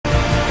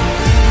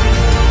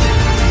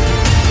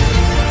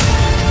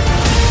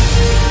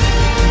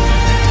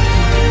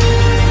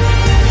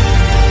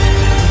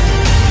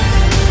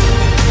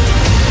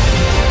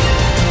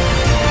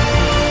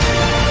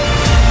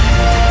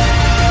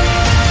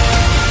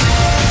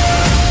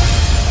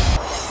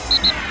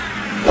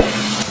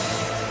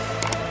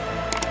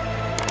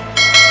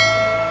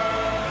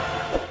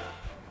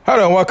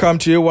Hello and welcome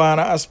to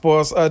One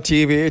Sports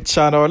TV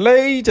channel.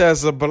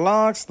 Latest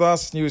Black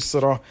Stars news.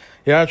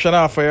 Ya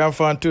channel for your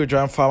fan to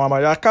join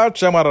Mama. Ya catch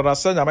them at the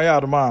Senya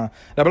Mayadma.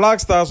 The Black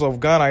Stars of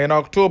Ghana in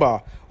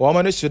October.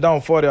 Woman is Sudan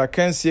for their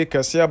Kensi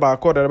Cassia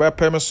Bako, the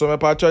Payment Summe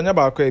Patrona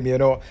Bako, you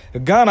know.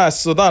 Ghana,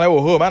 Sudan,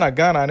 our home, and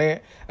Ghana,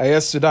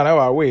 yes, Sudan,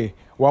 our way.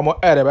 One more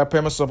added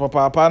Payment Summe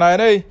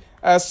Papa,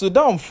 as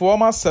Sudan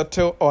former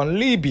settle on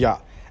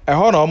Libya. A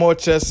honor more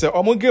chess,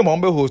 or game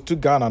on the host to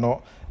Ghana,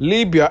 no.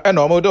 Libya and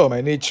Omodo,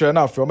 and nature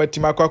now from a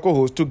Timaco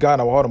host to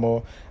Ghana or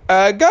more.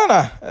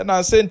 Ghana, and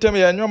I sent to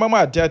me and your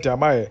mamma, Jata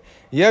Mae.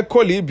 Ye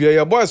call Libya,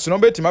 your boys, no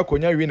better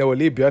Maconia, we know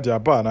Libya,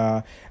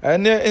 Japana.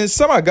 And in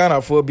summer Ghana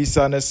for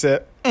Bisana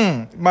said,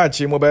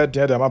 Machi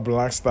mobile my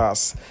Black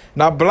Stars.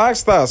 Now Black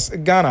Stars,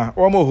 Ghana,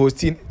 Omo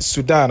hosting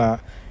Sudan.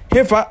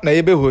 Hefa,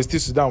 neighbor hosting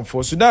Sudan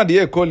for Sudan,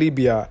 the call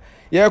Libya.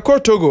 Ye call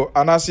Togo,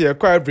 and I see a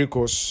quiet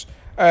recourse.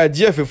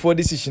 GF4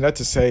 decision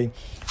to say.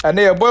 And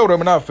they boy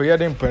Romana for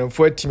Yadin Pen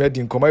for team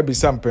in Comay be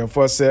some pen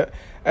for say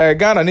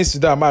Ghana needs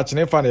Sudan match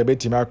and find a bit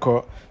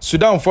Timako.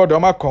 Sudan for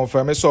Doma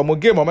confirm so mo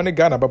game money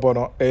Ghana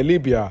Babono,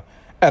 Libya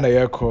and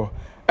a echo.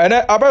 And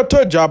about to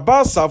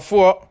Jabasa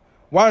for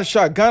one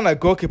shot Ghana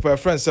goalkeeper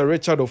friend Sir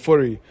Richard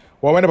Ofori.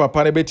 When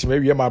papa ne beti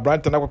me my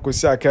brand na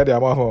kwakosi akade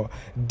amaho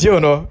dio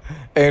no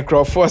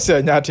enkrofo se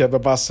nyate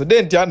beba so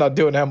den dia na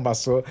dio na mba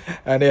so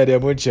and e dey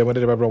munche mo dey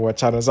beba watch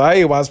channel so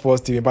I One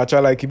Sports TV but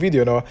like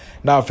video no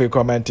now for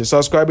comment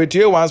subscribe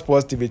to One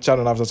Sports TV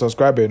channel after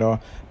subscribing no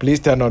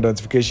please turn on the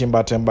notification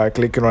button by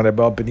clicking on the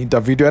bell beneath the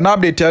video and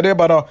update today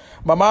about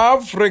Mama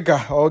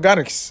Africa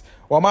Organics.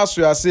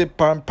 Wamasu ya say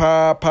pam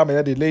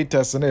me the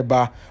latest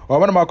neba.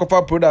 Wamana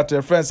makofa product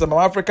friends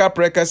Mama Africa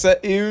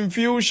prekase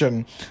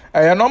infusion.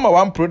 A number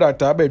one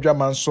product abedwa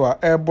manso a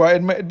ebo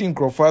edin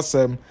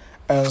crofasem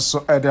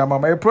enso ede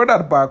mama a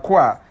product ba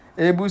kwa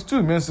e boost to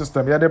immune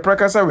system ya the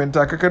prekase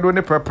winter kekedo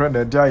ne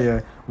prepare dia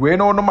ye. We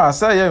no ma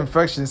say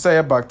infection say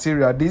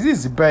bacteria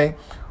disease ben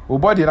o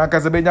body na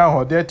kase benya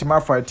ho dey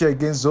tima fight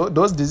against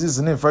those diseases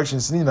and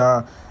infections ni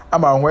na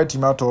ama ho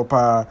atima to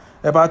pa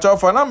e ba cho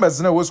for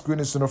numbers na wo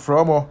screen so no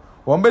from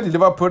one be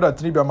deliver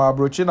product ni be ma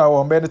brochi na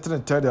one be the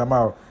tell them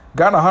out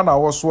Ghana ha na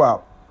wo so a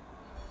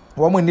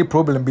one ni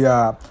problem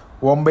bia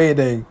one be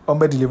dey one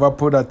be deliver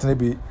product ni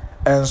bi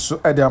enso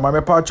e dey ma me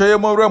pa cho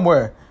yemo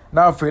remwe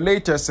na for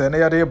latest na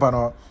ya dey ba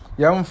no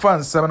yemfa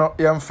nsem no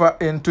yemfa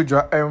into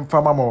dwa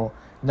emfa mamo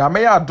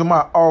nyame ya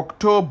adoma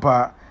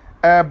October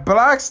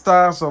Black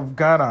Stars of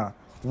Ghana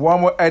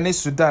one more any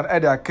Sudan e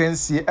dey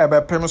akansi e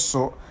be pem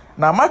so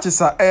na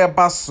matches a e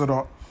ba so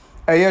no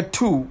e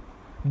 2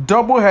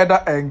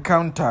 double-header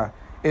encounter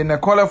in the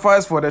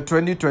qualifiers for the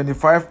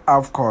 2025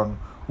 AFCON,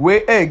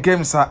 where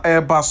games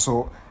are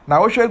Basso.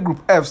 Now,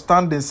 Group F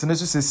standings in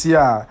this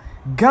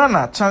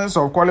Ghana chance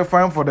of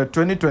qualifying for the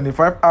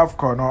 2025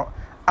 AFCON.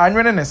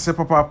 Annually, and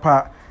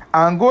Sepapa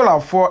Angola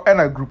 4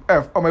 and a Group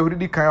F. Or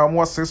maybe kind of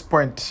more 6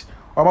 points.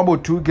 Or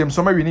about 2 games.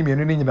 So maybe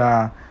we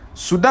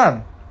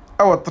Sudan.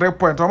 Our 3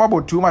 points. Or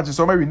about 2 matches.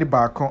 So maybe we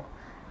back.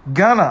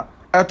 Ghana.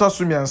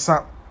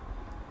 Etosumiansa.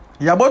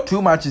 About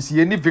 2 matches.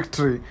 Ye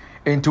victory.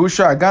 Into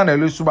Usha Ghana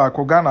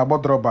Lusubako Ghana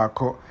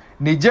Bodrobako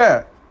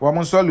Niger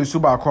Wamonso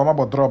Lusubako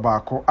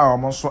Mabodrobako our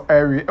Monso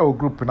area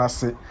group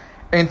Nase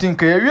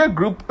Entinka area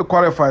group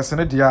qualifies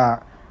in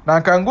dia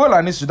Nanka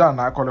Angola ni Sudan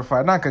na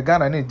qualify Nanka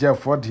Ghana ni Niger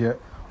for dear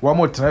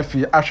Wamo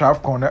Trefi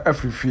Ashaf corner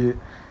every fee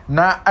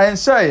na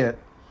ensaye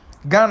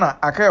Ghana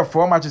akaya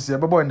 4 matches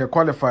babo in the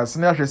qualifiers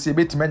na hwese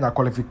beti menya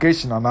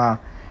qualification na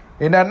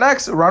in the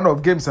next round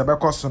of games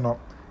abekoso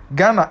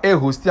Ghana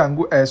host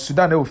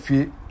Sudan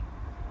ofie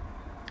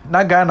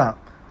na Ghana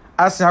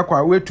asi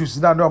akwa we to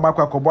Sudan no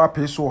makwa kobo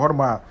apeso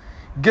horma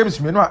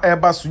games me no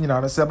eba so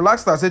nyina no say Black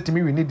Stars say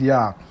timi we need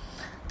dia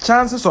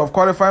chances of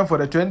qualifying for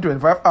the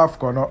 2025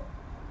 AFCON no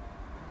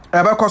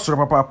eba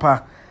kosoro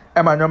papa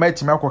e ma nyoma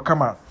timi akwa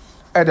kama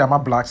e de ama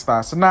Black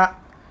Stars na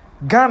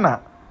Ghana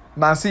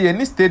na say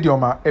any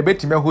stadium a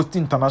ebetimi host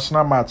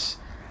international match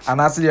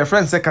and as your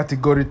friends say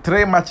category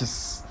 3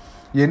 matches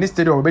any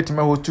stadium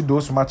ebetimi host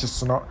those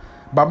matches no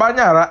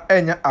babanyara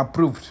enya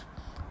approved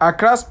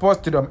Accra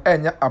Sports Stadium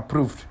enya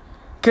approved.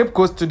 Cape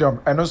Coast Stadium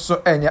and also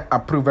enya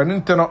approved. And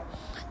inteno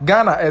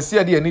Ghana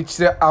esi de ani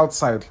chire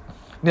outside.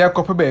 Na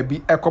yakope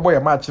baby ekobo ya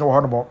match no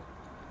hono.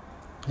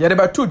 Ya de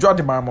ba 2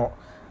 Jordan mamo.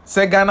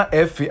 Se Ghana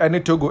FA ani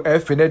Togo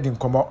FA na din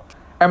komo.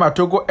 E ma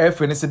Togo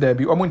FA ni se da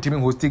bi omo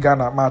ntimi host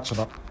Ghana match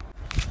no.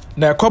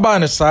 Na ekoba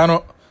ne sa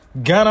no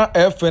Ghana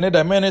FA ne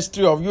the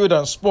Ministry of Youth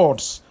and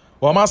Sports.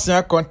 Wa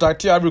masia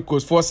contact Ivory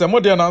Coast for se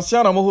modern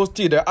asia na mo host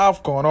the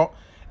AFCON no.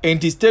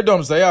 Enti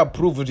stadiums they are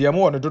approved the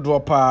mo on the do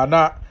pa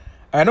na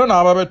eno na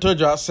ababe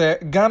toja say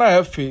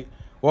Ghana FA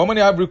wo mo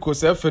ni Ivory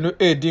Coast FA no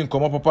edi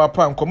nkomo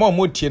papa nkomo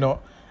mo tie no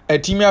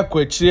atimi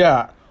akwachire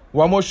a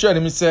wo mo hwe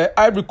ni say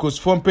Ivory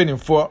Coast for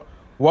penifo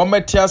wo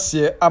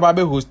metiase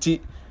ababe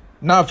hosti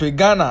na afi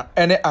Ghana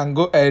ene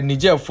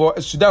Niger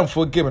for Sudan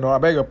for game no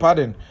abeg your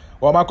pardon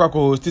wo makwa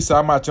ko hosti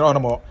sa match no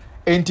mo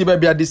enti be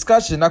bia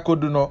discussion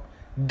akodu no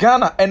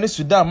Ghana ene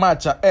Sudan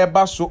match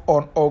eba so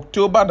on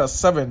October the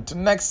 7th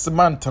next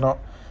month no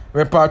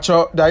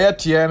Repacho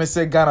Dayet and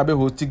say Ghana be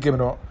hosting game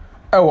no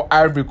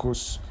Ivory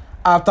Coast.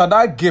 After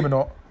that game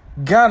no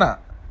Ghana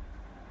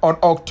on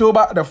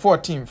October the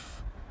 14th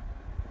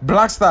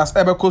Black Stars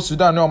ebe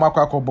Sudan no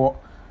makwakobo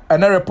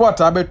and a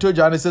reporter abe told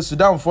you say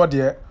Sudan for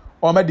there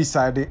or me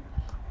decide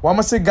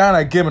one say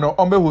Ghana game no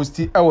on be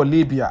hosting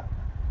Libya.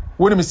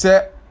 When me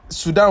say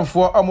Sudan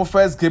for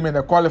first game in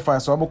the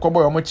qualifiers so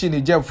kobo omo chi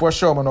Niger for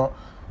sure no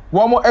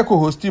one more echo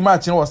hosting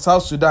match in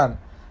South Sudan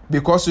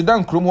because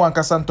Sudan krum wan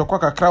kasa ntokwa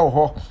kakra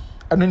ho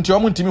eno nti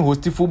omo ntimi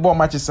host football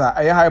matches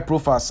are high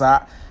profile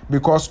sir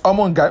because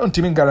omo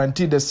ntimi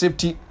guarantee the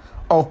safety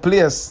of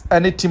players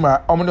any team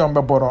omo ne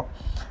ombeboro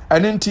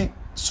eno nti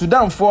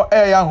Sudan for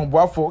ya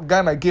hoboafo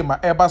Ghana game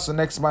eba so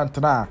next month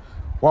na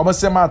wo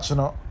se match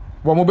no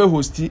wo mo be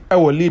host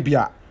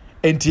Libya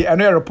enti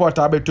eno report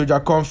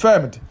abetoja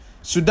confirmed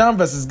Sudan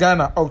versus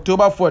Ghana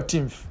October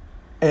 14th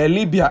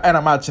Libya and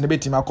a match na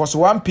betima cause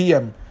 1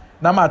 p.m.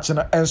 na match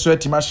na enso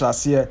etima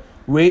hyase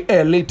we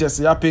latest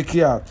ya pick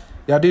ya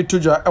de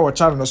toja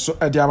channel no so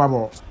edi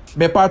amabo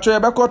me patro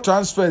ebeko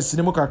transfers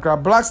ni mu kakra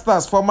Black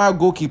Stars former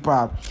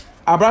goalkeeper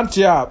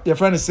Abrantia your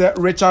friend say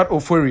Richard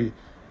Ofori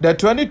the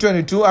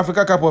 2022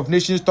 Africa Cup of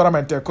Nations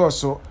tournament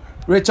so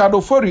Richard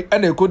Ofori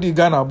and ekodi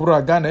Ghana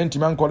bro Ghana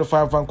entiman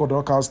qualify fan ko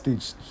knockout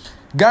stage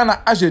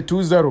Ghana ashe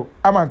 2-0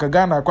 amanka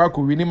Ghana kwa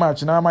ku win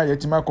match na ama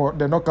yetima ko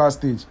the knockout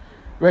stage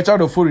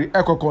Richard Ofori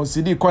eko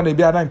concede kwa na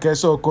bia na nke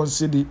so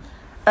concede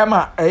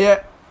ema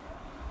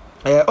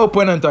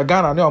opponent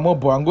Ghana ne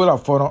omo Angola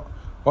for no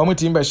omo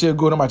team be share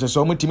goal no match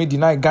so omo team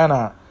deny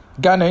Ghana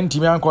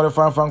team an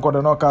qualify fan ko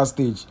the knockout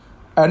stage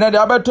and then the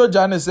abeto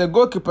Jan say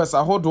goalkeepers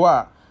ahodo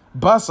a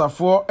Barca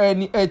for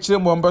any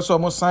echire mo mbe so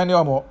omo sign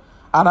omo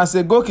and I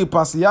say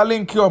goalkeepers ya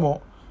link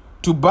omo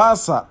to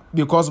Barca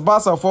because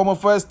Barca former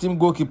first team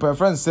goalkeeper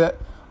friend say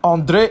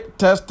Andre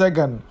ter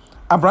Stegen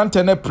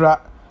abrante ne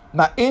pra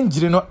na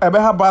injury no ebe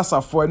ha Barca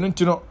for enu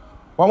ntino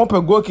omo pe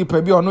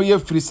goalkeeper bi ono ye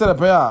free set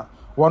pa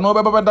one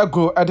over bada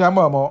go at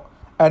Hamamo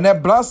and a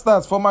Black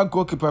Stars former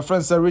goalkeeper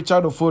friend Sir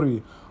Richard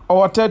Ofori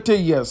over 30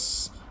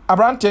 years.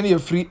 Abrante a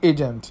free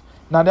agent.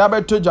 Now the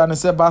abeto Jan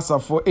say Barca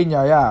for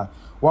Inyaya.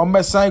 One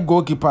best sign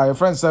goalkeeper your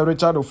friend Sir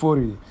Richard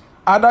Ofori.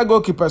 Other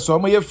goalkeeper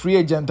so a free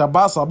agent a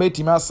Barca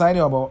betima sign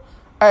omo.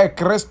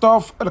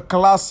 Christoph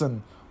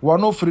Klassen,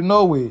 one free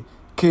Norway,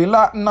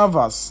 Kayla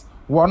Navas,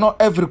 one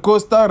every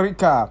Costa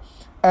Rica,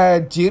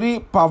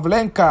 Jiri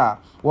Pavlenka,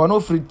 one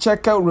free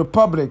Czech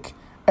Republic.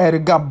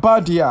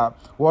 Ergabadia,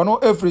 one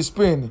every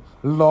Spain,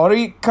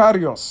 Lori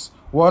Carrios,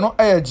 one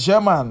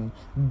German,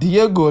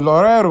 Diego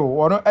Lorero,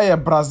 one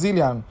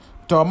Brazilian,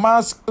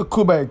 Thomas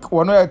Kubek,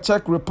 one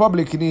Czech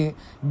Republic ni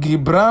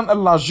Gibran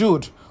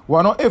Lajoud,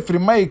 one every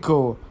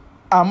Michael,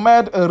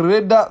 Ahmed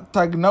Reda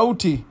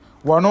Tagnauti,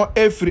 one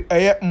every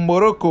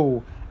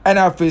Morocco, and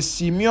a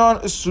Simeon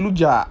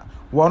Sluja,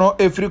 one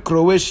every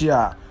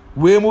Croatia,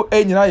 Wemu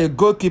Enyina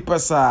goalkeeper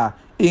sa,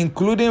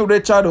 including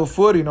Richard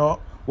Ofori no.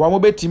 Wamu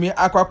betimi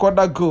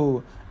akwakoda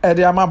goal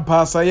ede ama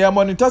Barca ya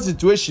monitor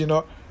situation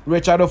no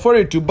Richard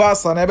Ofori to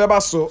Barca na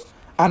ebeba so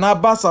ana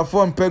Barca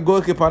form pe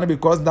goalkeeper no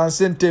because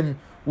dancing team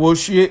wo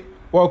hwie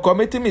wo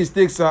committing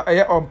mistakes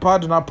on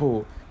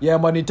pardonable ya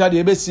monitor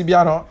de ebesi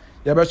bia no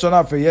ya be so na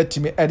afa ya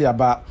timi ede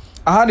aba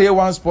aha na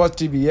A1 Sports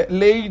TV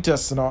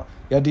latest no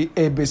ya di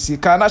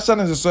ABC ka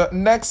national so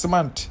next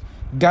month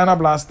Ghana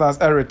Black Stars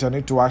are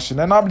returning to action.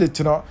 And update,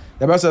 you know,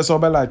 the best is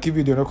like, give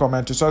video, no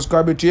comment, to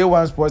subscribe to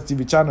A1 Sports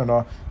TV channel.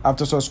 No?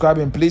 After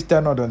subscribing, please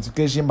turn on the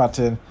notification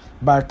button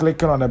by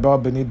clicking on the bell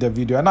beneath the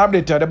video. And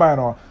update, you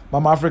know,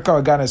 Mama Africa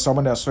or Ghana is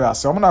someone else.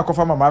 So I'm going to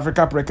confirm Mama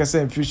Africa Precasa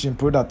Infusion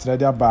product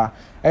today.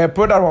 A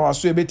product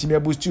was so to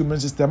boost your immune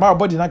system. Our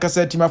body like I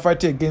said, team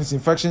fight against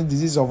infections,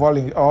 disease of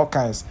all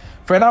kinds.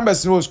 For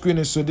numbers, no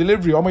screening, so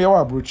delivery,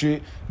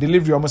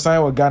 delivery, almost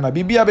sign Ghana.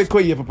 Bibia Beko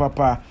ye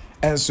papa.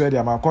 And so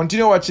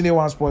continue watching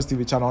A1 Sports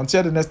TV channel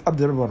until the next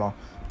update.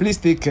 Please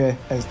take care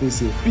and stay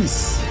safe.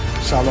 Peace.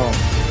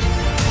 Shalom.